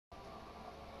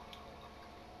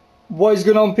What is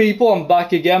going on, people? I'm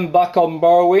back again, back on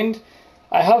Morrowind.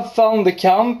 I have found the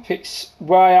camp. It's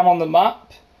where I am on the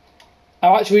map.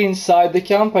 I'm actually inside the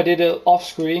camp. I did it off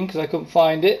screen because I couldn't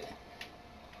find it.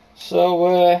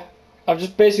 So I've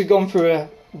just basically gone through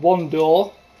one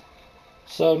door.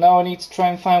 So now I need to try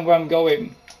and find where I'm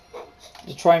going.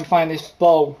 To try and find this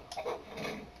bow.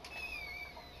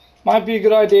 Might be a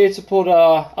good idea to put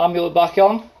our amulet back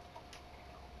on.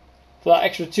 For that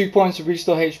extra 2 points of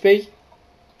restore HP.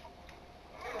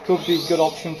 Could be a good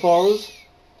option for us.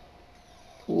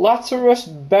 Lazarus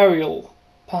Burial.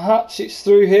 Perhaps it's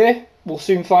through here. We'll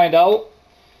soon find out.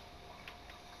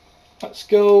 Let's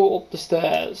go up the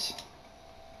stairs.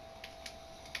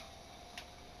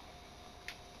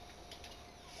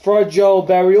 Fragile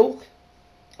Burial.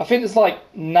 I think there's like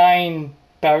 9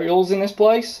 burials in this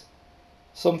place.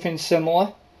 Something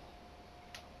similar.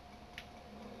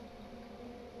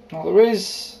 Now there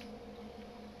is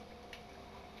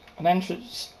an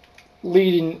entrance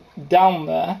leading down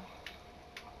there.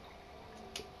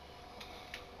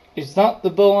 Is that the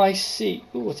bow I see?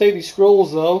 Ooh, I'll take these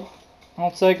scrolls though.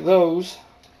 I'll take those.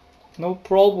 No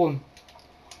problem.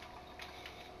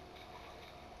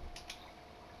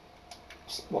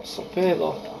 What's up here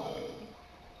though?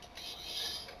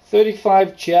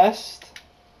 35 chest.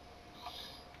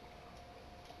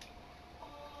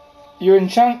 Your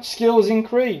enchant skills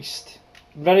increased.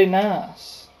 Very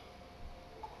nice.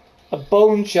 A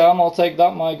bone charm, I'll take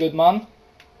that, my good man.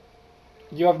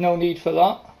 You have no need for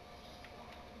that.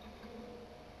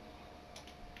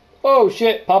 Oh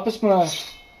shit, Papa Smurf.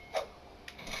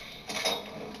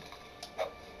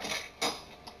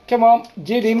 Come on,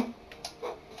 get him.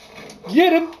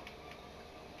 Get him.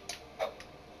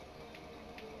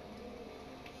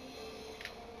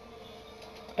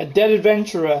 A dead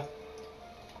adventurer.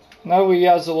 Now he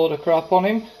has a lot of crap on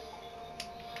him.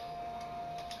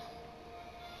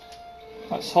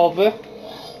 Let's hover.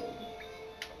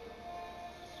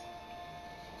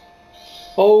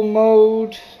 Bow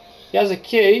mode. He has a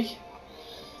key.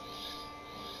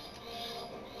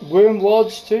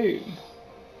 Wormlord's Tomb.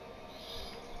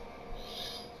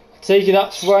 I take it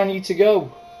that's where I need to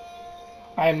go.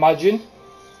 I imagine.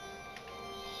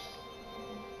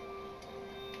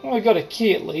 Well, we got a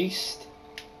key at least.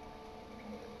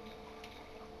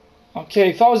 Okay,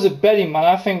 if I was a betting man,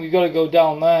 I think we got to go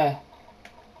down there.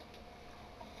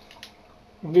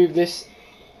 Remove this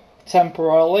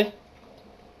temporarily.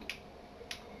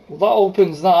 Well, that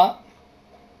opens that.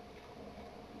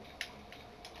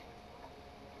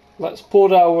 Let's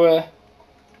put our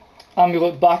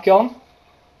amulet back on.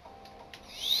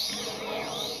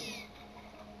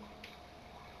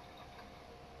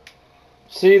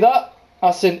 See that?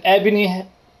 That's an ebony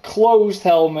closed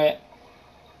helmet.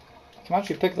 I can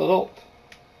actually pick that up.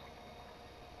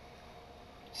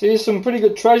 See, there's some pretty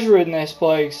good treasure in this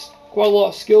place. Quite a lot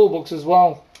of skill books as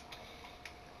well.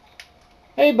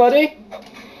 Hey buddy!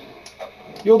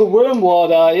 You're the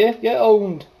Wormlord, are you? Get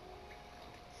owned.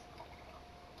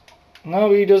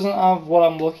 No, he doesn't have what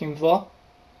I'm looking for.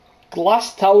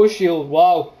 Glass tower shield,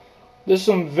 wow. There's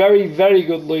some very, very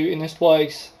good loot in this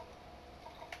place.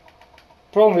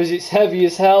 Problem is it's heavy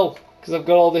as hell, because I've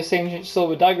got all this ancient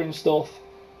silver dagger and stuff.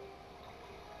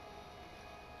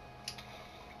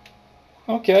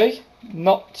 Okay,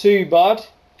 not too bad.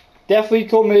 Definitely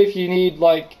come if you need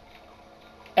like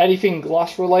anything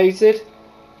glass related.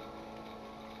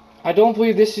 I don't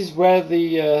believe this is where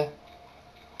the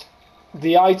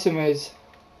item is.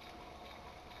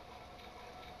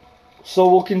 So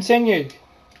we'll continue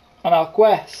on our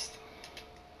quest.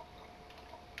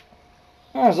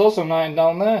 Oh, there's also 9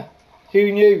 down there.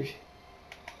 Who knew?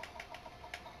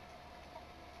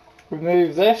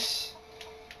 Remove this.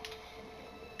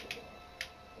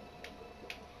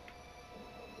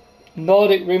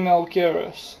 Nordic Rim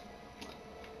Elcurus.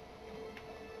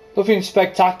 Nothing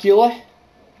spectacular.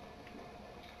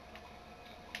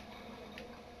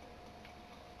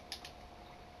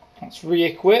 Let's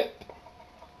re-equip.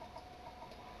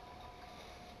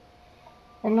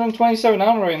 127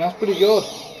 armor rating, that's pretty good.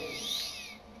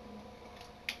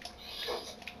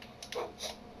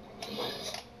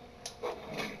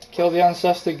 Kill the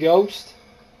ancestor ghost.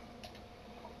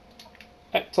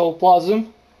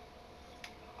 Ectoplasm.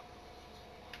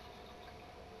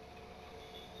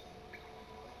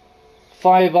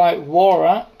 Firebite War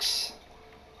Axe.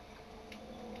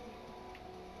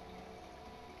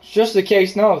 It's just the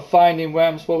case now of finding where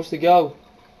I'm supposed to go.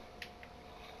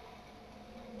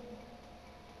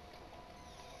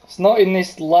 It's not in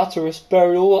this Lazarus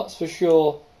Burial, that's for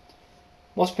sure.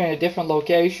 Must be in a different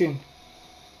location.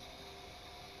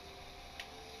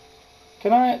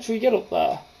 Can I actually get up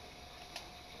there?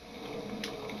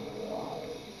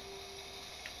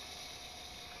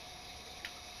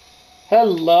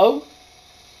 Hello.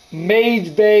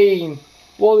 Mage Bane.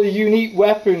 What are the unique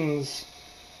weapons?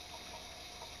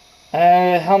 How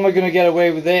am I going to get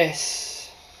away with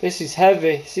this? This is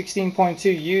heavy.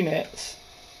 16.2 units.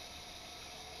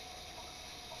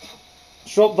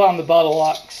 Drop down the battle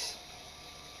axe.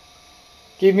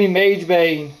 Give me Mage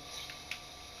Bane.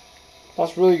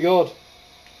 That's really good.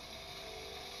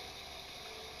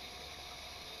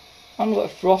 Amulet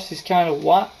of Frost is kind of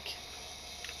whack.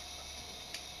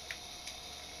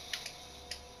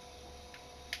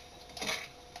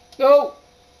 No!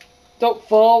 Don't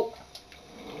fall.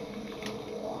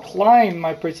 Climb,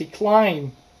 my pretty,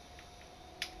 climb.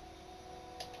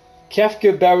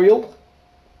 Kefka Burial.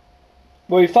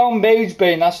 Well, we found Mage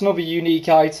Bane, that's another unique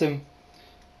item.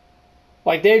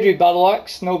 Like Daedric Battle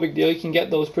Axe, no big deal, you can get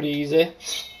those pretty easy.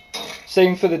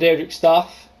 Same for the Daedric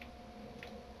Staff.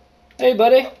 Hey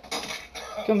buddy,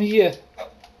 come here.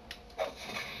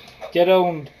 Get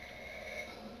owned.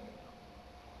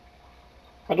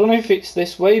 I don't know if it's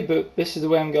this way, but this is the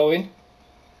way I'm going.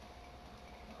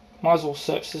 Might as well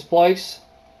search this place.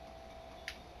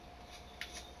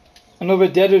 Another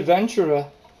dead adventurer.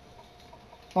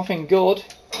 Nothing good.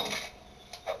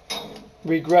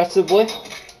 Regrettably.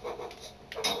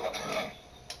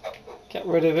 Get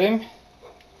rid of him.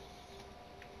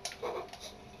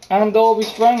 And all his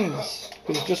friends.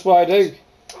 Because it's just what I do.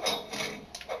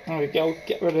 There we go.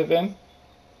 Get rid of him.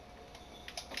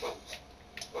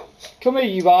 Come here,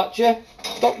 you archer.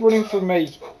 Stop running from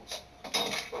me.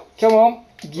 Come on.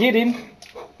 Get him.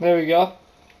 There we go.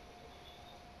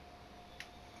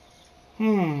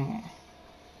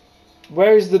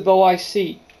 Where is the bow I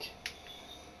seek?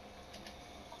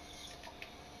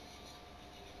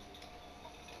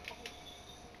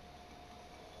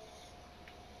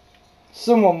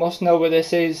 Someone must know where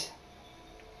this is.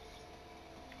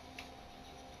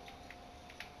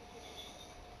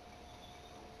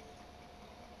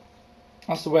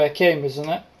 That's the way I came, isn't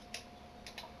it?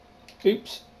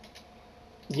 Oops.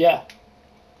 Yeah.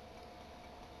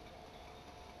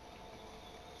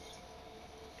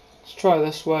 Let's try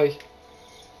this way.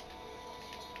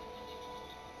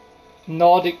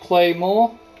 Nordic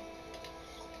Claymore.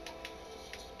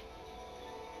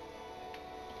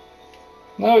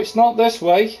 No, it's not this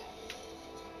way.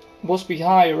 Must be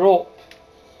higher up.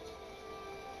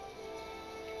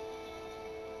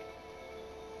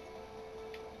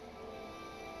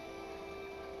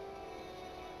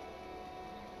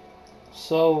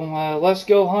 So let's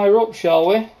go higher up, shall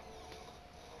we?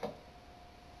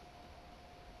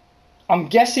 I'm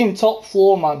guessing top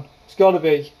floor, man. It's got to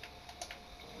be.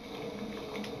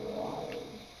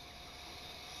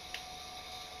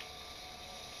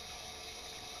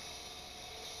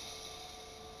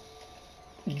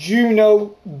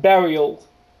 Juno Burial.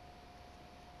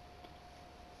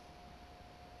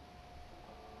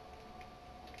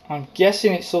 I'm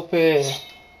guessing it's up here.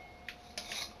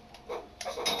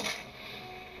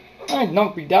 It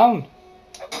knocked me down.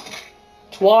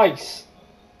 Twice.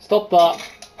 Stop that.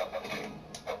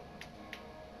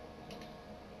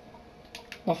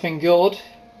 Nothing good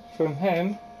from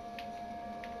him.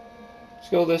 Let's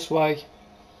go this way.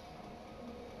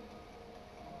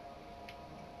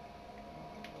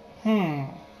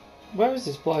 Where is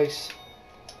this place?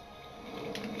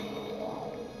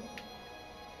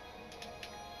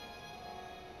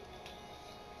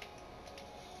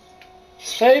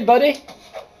 Hey buddy!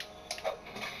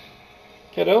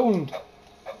 Get owned.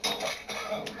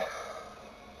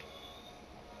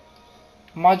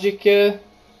 Magicka.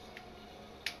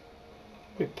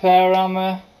 Repair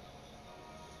armor.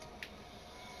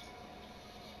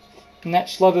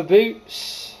 Next leather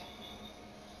boots.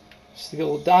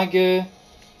 Steel dagger.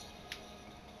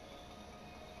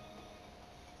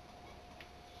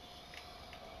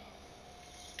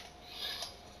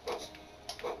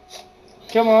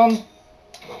 Come on.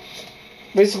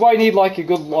 This is why you need like a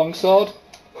good longsword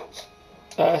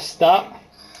stat.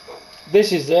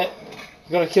 This is it.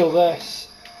 You gotta kill this.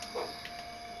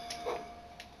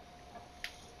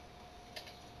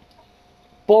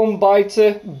 Bone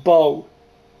biter bow.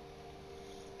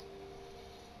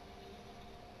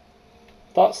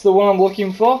 That's the one I'm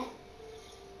looking for.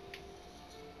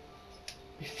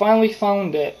 We finally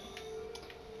found it.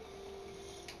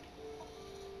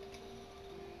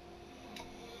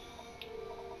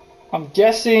 I'm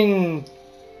guessing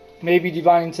maybe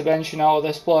divine intervention out of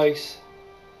this place.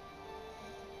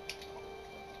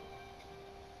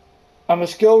 I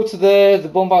must go to the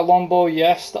Bombay Longbow.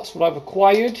 Yes, that's what I've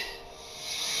acquired.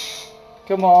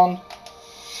 Come on.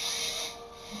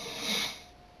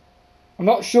 I'm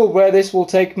not sure where this will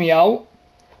take me out,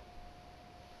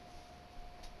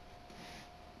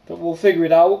 but we'll figure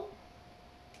it out.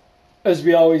 as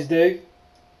we always do.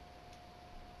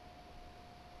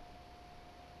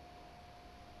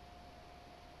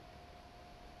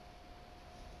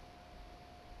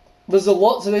 There's a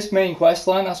lot to this main quest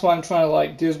line, that's why I'm trying to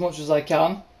like do as much as I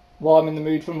can while I'm in the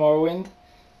mood for Morrowind.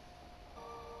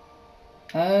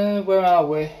 Where are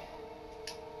we?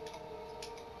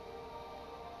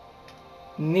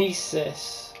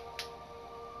 Nesis.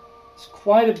 It's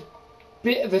quite a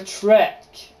bit of a trek.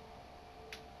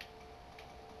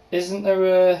 Isn't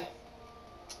there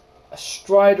a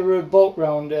strider or a boat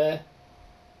round here?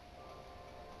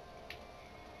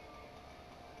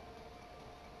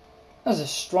 There's a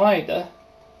strider.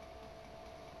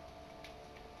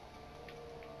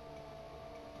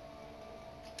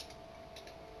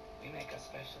 We make a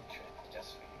special trip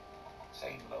just for you.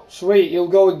 Say low. Sweet, you'll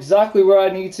go exactly where I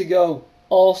need to go.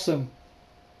 Awesome.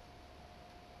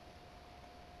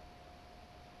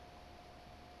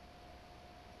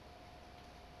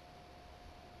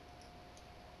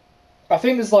 I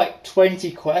think there's like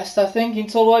 20 quests, I think, in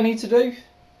total I need to do.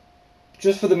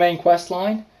 Just for the main quest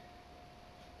line.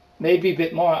 Maybe a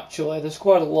bit more actually, there's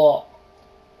quite a lot.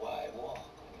 Why walk?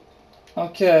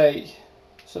 Okay,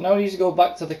 so now we need to go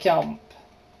back to the camp.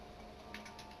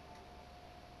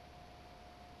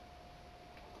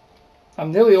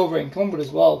 I'm nearly over encumbered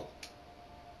as well.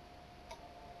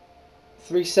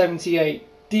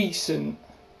 378, decent.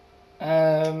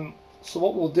 So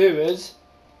what we'll do is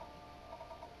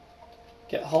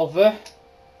get hover.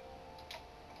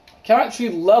 I can actually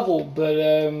level, but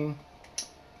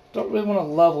don't really want to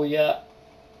level yet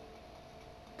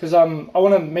because I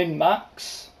want to min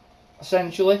max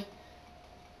essentially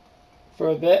for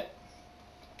a bit.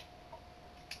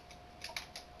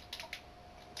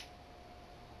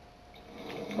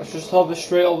 Let's just hover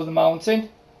straight over the mountain.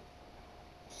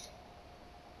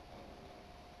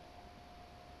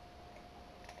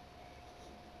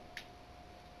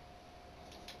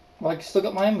 Well, I still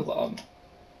got my amulet on.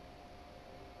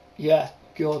 Yeah,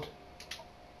 good.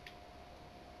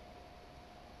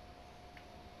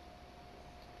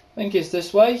 I think it's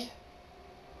this way.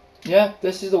 Yeah,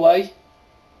 this is the way.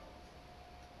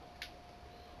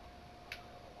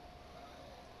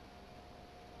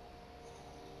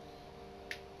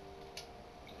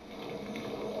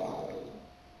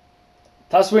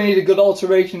 That's where you need a good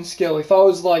alteration skill. If I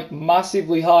was like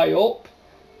massively high up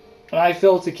and I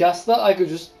failed to cast that, I could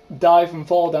just die from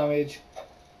fall damage.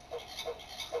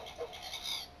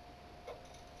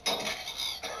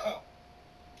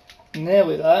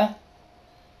 Nearly there.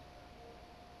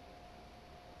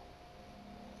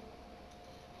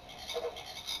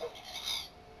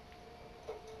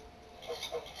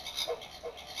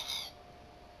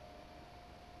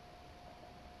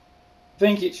 I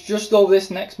think it's just over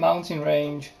this next mountain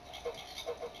range.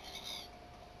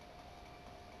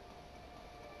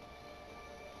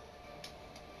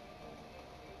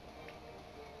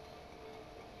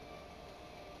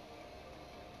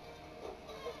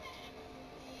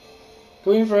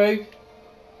 Going through.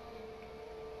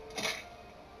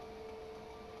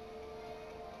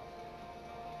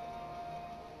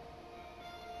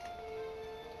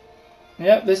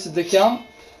 Yep, this is the camp.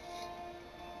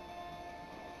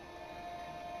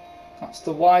 That's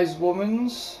the wise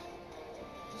woman's.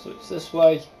 So it's this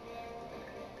way.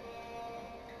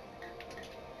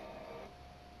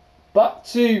 Back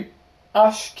to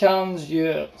Ashkan's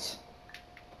yurt.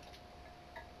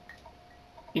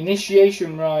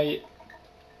 Initiation rite.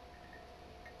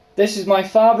 This is my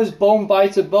father's bone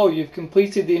biter bow. You've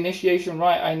completed the initiation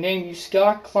rite. I name you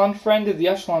Scar, clan friend of the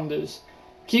Ashlanders.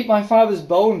 Keep my father's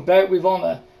bow and bear it with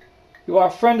honour. You are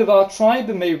a friend of our tribe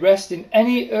and may rest in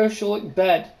any Urshalic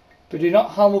bed, but do not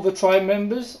harm other tribe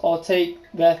members or take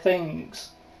their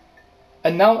things.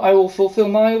 And now I will fulfill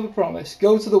my other promise.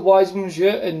 Go to the wise woman's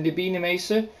yurt and Nibina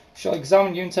Mesa shall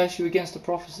examine you and test you against the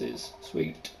prophecies.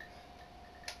 Sweet.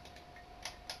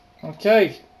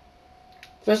 Okay.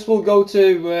 First we'll go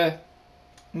to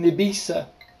Nibisa.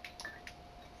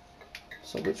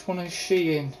 So which one is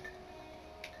she in?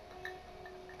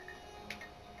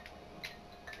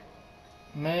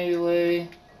 Melee.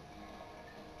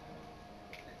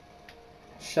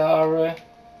 Shara.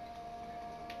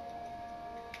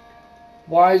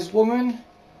 Wise woman.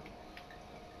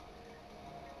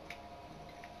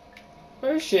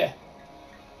 Where is she? Let's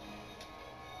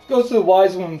go to the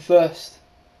wise woman first.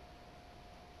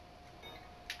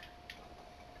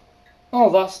 Oh,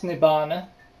 that's Nibbana.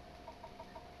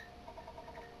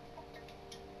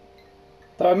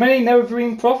 There are many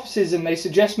Nerevarine prophecies and they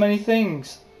suggest many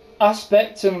things.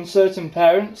 Aspects and uncertain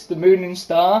parents, the moon and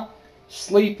star,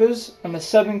 sleepers, and the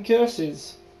seven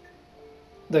curses.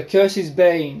 The curse's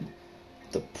bane.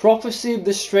 The prophecy of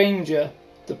the stranger,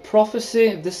 the prophecy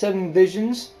of the 7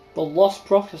 visions, the lost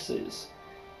prophecies.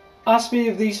 Ask me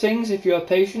of these things if you are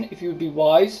patient, if you would be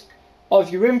wise, or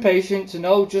if you're impatient to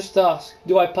know, just ask.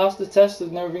 Do I pass the test of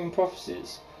Nerevarine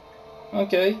prophecies?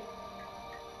 Okay.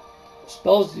 What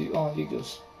spells do you... Oh, you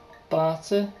just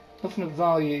barter. Nothing of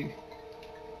value.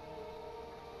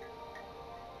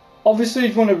 Obviously,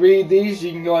 if you want to read these,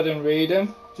 you can go ahead and read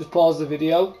them. Just pause the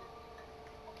video.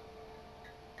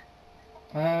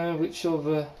 Which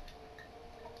other?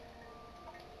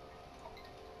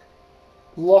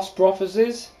 Lost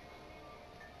prophecies.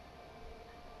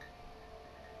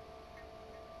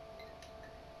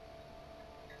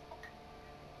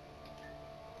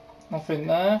 Nothing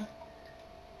there.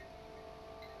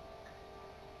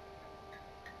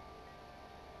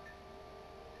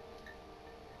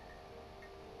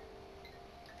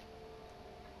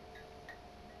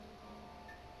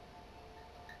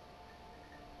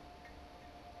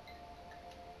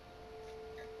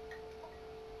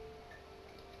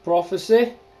 Prophecy.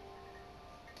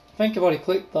 I think I've already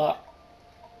clicked that.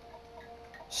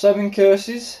 7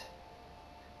 curses.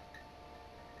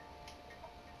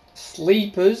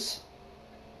 Sleepers.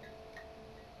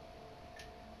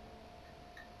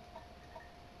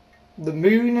 The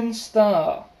moon and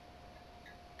star.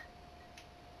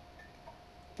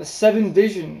 The 7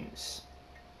 visions.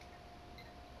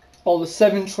 Or the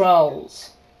 7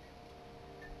 trials.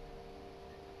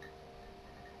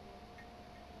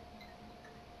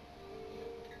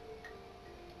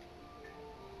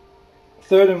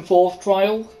 Third and 4th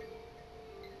trial.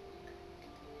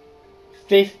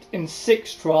 5th and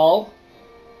 6th trial.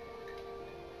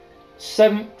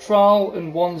 7th trial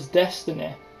and one's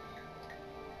destiny.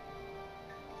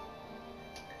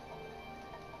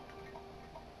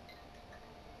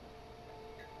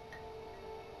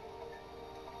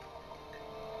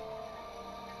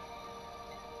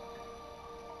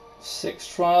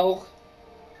 Sixth trial.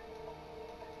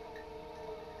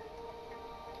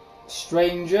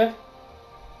 Stranger.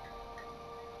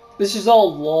 This is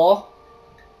all law,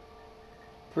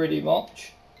 pretty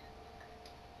much.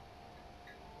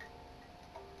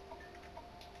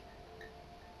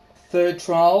 Third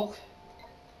trial.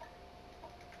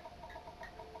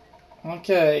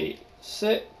 Okay,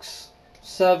 6th,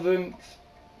 7th,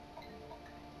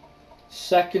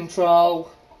 2nd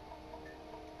trial,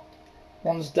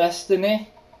 one's destiny.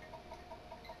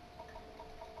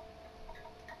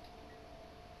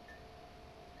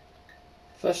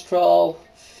 First trial,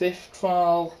 5th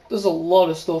trial. There's a lot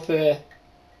of stuff here.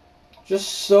 Just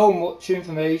so much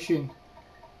information.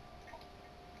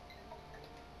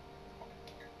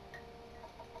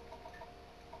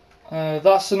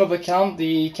 That's another camp,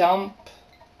 the camp.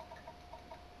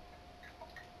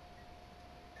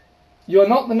 You are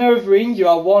not the Nerevarine, you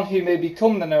are one who may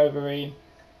become the Nerevarine.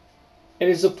 It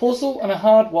is a puzzle and a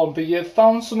hard one, but you have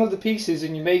found some of the pieces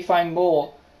and you may find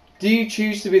more. Do you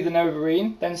choose to be the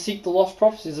Nerevarine? Then seek the lost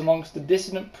prophecies amongst the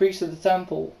dissident priests of the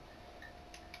temple.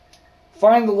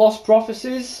 Find the lost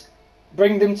prophecies,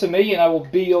 bring them to me and I will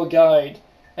be your guide.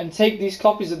 And take these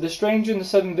copies of the Stranger and the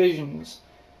 7 Visions.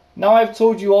 Now I have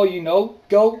told you all you know.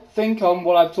 Go, think on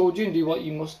what I've told you and do what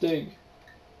you must do.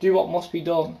 Do what must be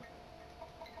done.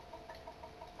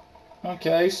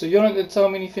 Okay, so you're not going to tell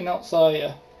me anything else, are you?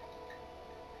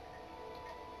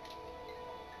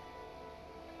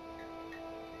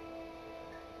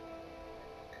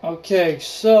 Okay,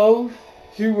 so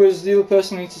who was the other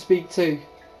person I need to speak to?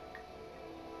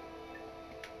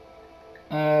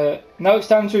 Now it's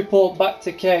time to report back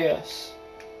to Chaos.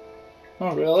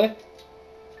 Oh, really?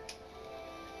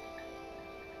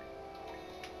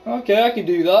 Okay, I can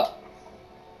do that.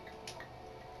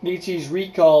 Need to use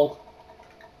recall.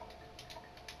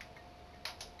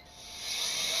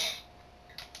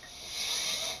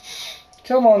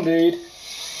 Come on, dude.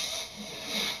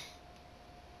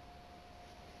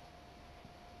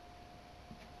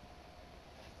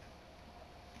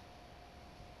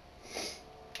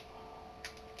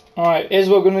 Alright, here's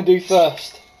what we're going to do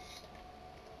first.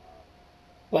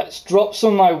 Let's drop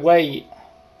some of my weight.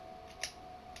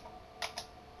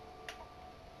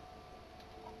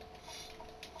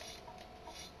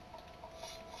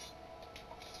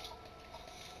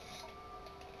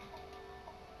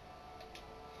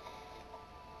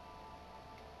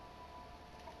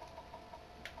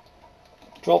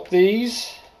 Drop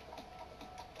these.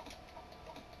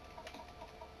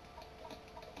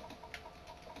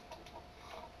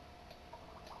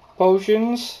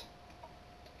 Potions.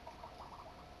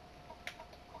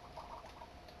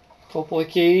 Couple of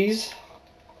keys.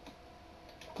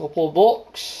 Couple of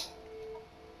books.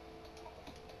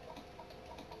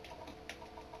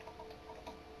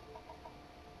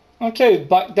 Okay,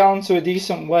 back down to a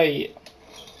decent weight.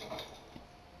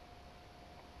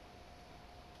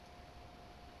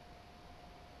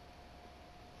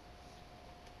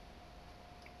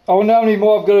 I wonder how many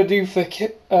more I've got to do for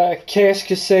Case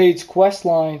Casade's quest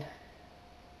line.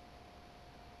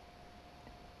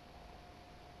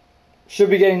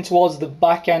 Should be getting towards the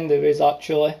back end of his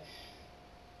actually.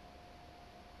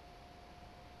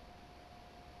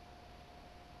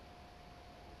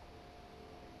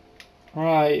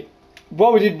 Right.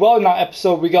 Well, we did well in that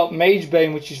episode. We got Mage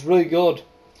Bane, which is really good.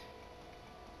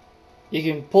 You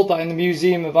can put that in the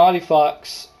Museum of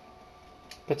Artifacts,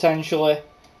 potentially.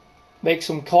 Make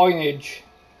some coinage.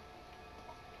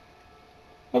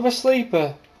 With a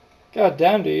sleeper. God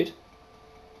damn, dude.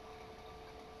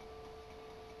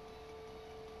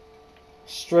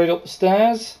 Straight up the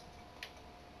stairs.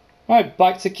 Right,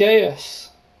 back to Chaos.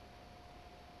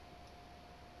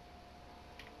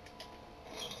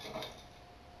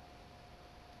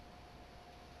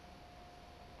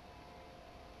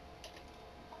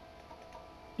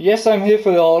 Yes, I'm here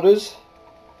for the orders.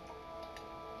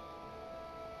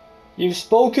 You've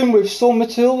spoken with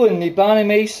Sulmatil and Nibani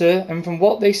Mesa, and from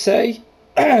what they say,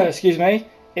 excuse me,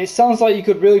 it sounds like you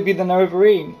could really be the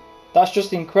Nerevarine. That's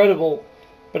just incredible.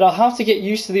 But I'll have to get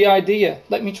used to the idea.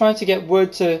 Let me try to get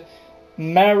word to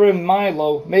Mara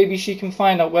Milo. Maybe she can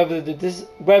find out whether the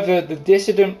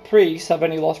dissident priests have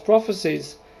any lost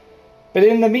prophecies. But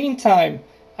in the meantime,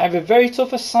 I have a very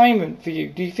tough assignment for you.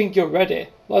 Do you think you're ready?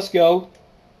 Let's go.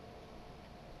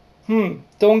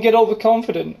 Don't get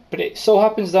overconfident, but it so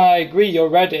happens that I agree you're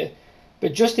ready.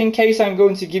 But just in case, I'm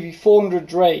going to give you 400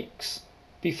 drakes.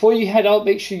 Before you head out,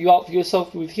 make sure you outfit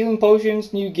yourself with healing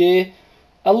potions, new gear,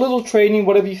 a little training,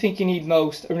 whatever you think you need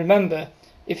most. And remember,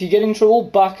 if you get in trouble,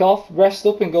 back off, rest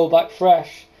up and go back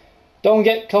fresh. Don't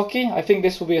get cocky, I think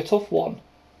this will be a tough one.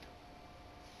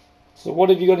 So what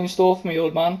have you got in store for me,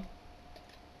 old man?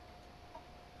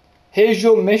 Here's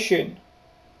your mission.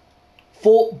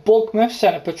 Fort Buckmouth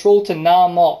sent a patrol to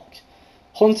Narmok,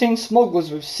 hunting smugglers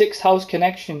with 6 house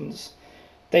connections.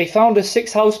 They found a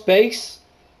 6 house base,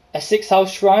 a 6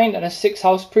 house shrine, and a 6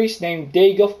 house priest named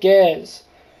Dagoth Gares.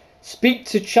 Speak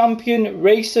to champion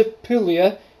Racer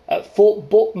Pulia at Fort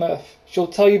Buckmouth. She'll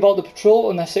tell you about the patrol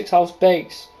and their 6 house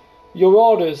base. Your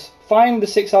orders: find the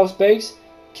 6 house base,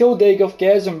 kill Dagoth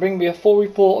Gares, and bring me a full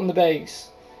report on the base.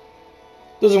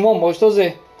 Doesn't want much, does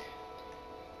he?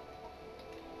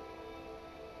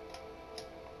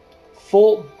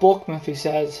 Fort Buckmouth, he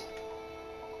says.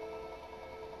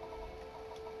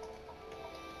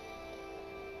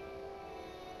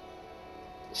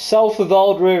 South of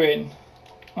Old Ruin.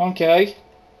 Okay.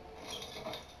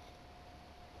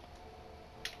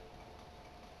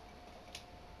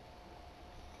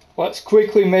 Let's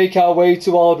quickly make our way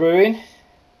to Old Ruin.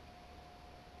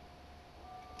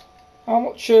 How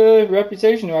much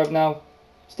reputation do I have now?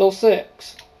 Still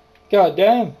 6. God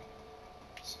damn.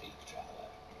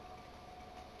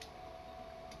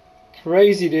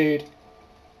 Crazy, dude.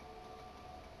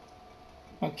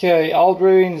 Okay, Old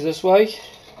Ruins this way.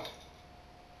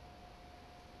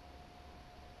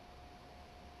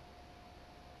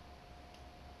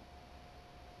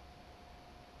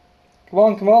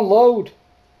 Come on, load.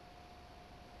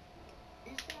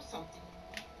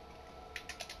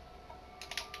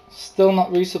 Still not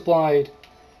resupplied.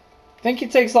 I think it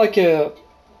takes like a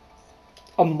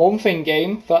month in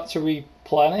game for that to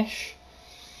replenish.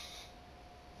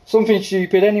 Something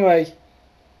stupid anyway.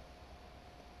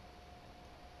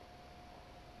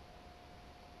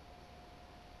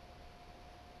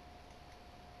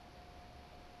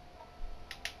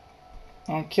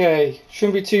 Okay,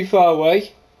 shouldn't be too far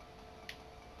away.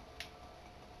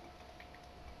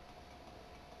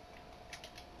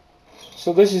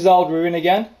 So this is Old Ruin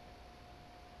again.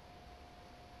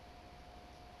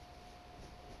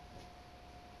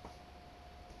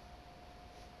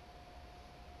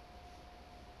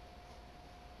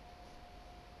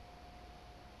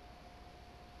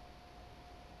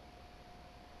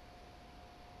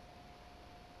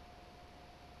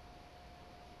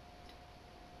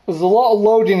 There's a lot of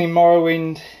loading in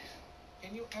Morrowind.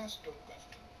 Can you ask your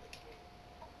question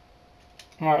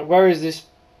quickly? Alright, where is this?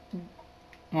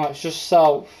 Oh, it's just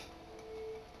south.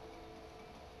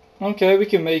 Okay, we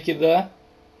can make it there.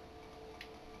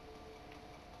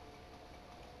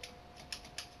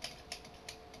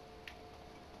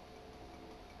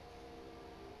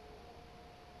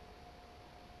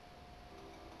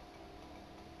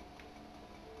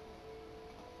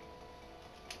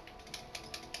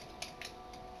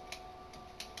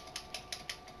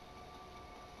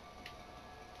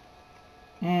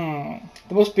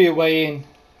 There must be a way in.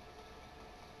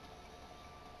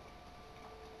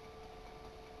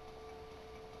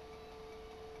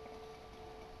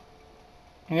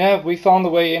 Yeah, we found the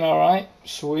way in, alright.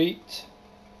 Sweet.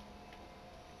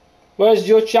 Where's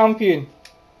your champion?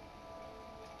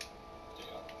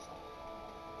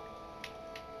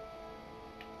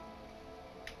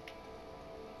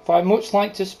 For I'd much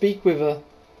like to speak with her.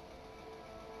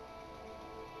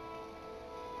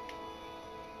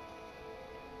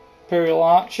 Imperial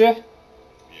Archer.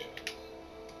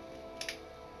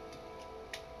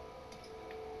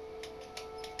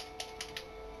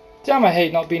 Damn, I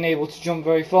hate not being able to jump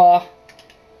very far.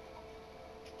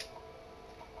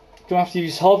 Gonna have to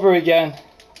use hover again.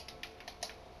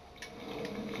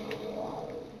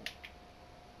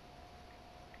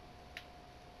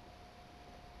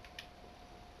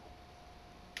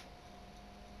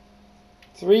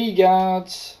 Three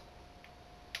guards.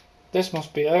 This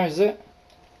must be her, is it?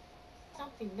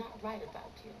 Something not right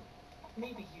about you.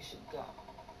 Maybe you should go.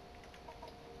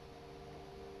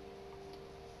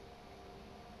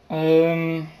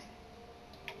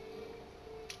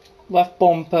 Left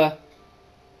bumper.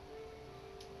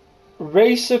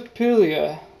 Racer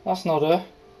Pulia. That's not her.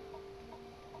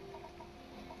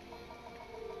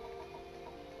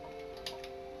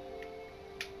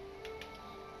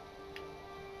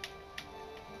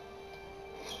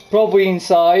 Probably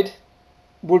inside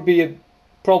would be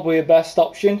probably a best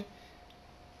option.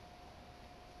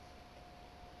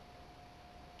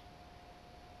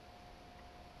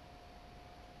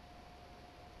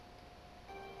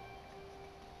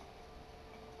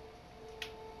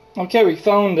 Okay, we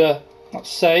found her. Let's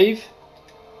save.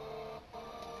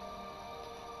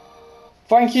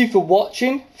 Thank you for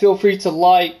watching. Feel free to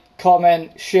like,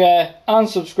 comment, share and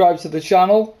subscribe to the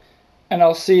channel. And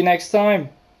I'll see you next time.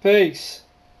 Peace.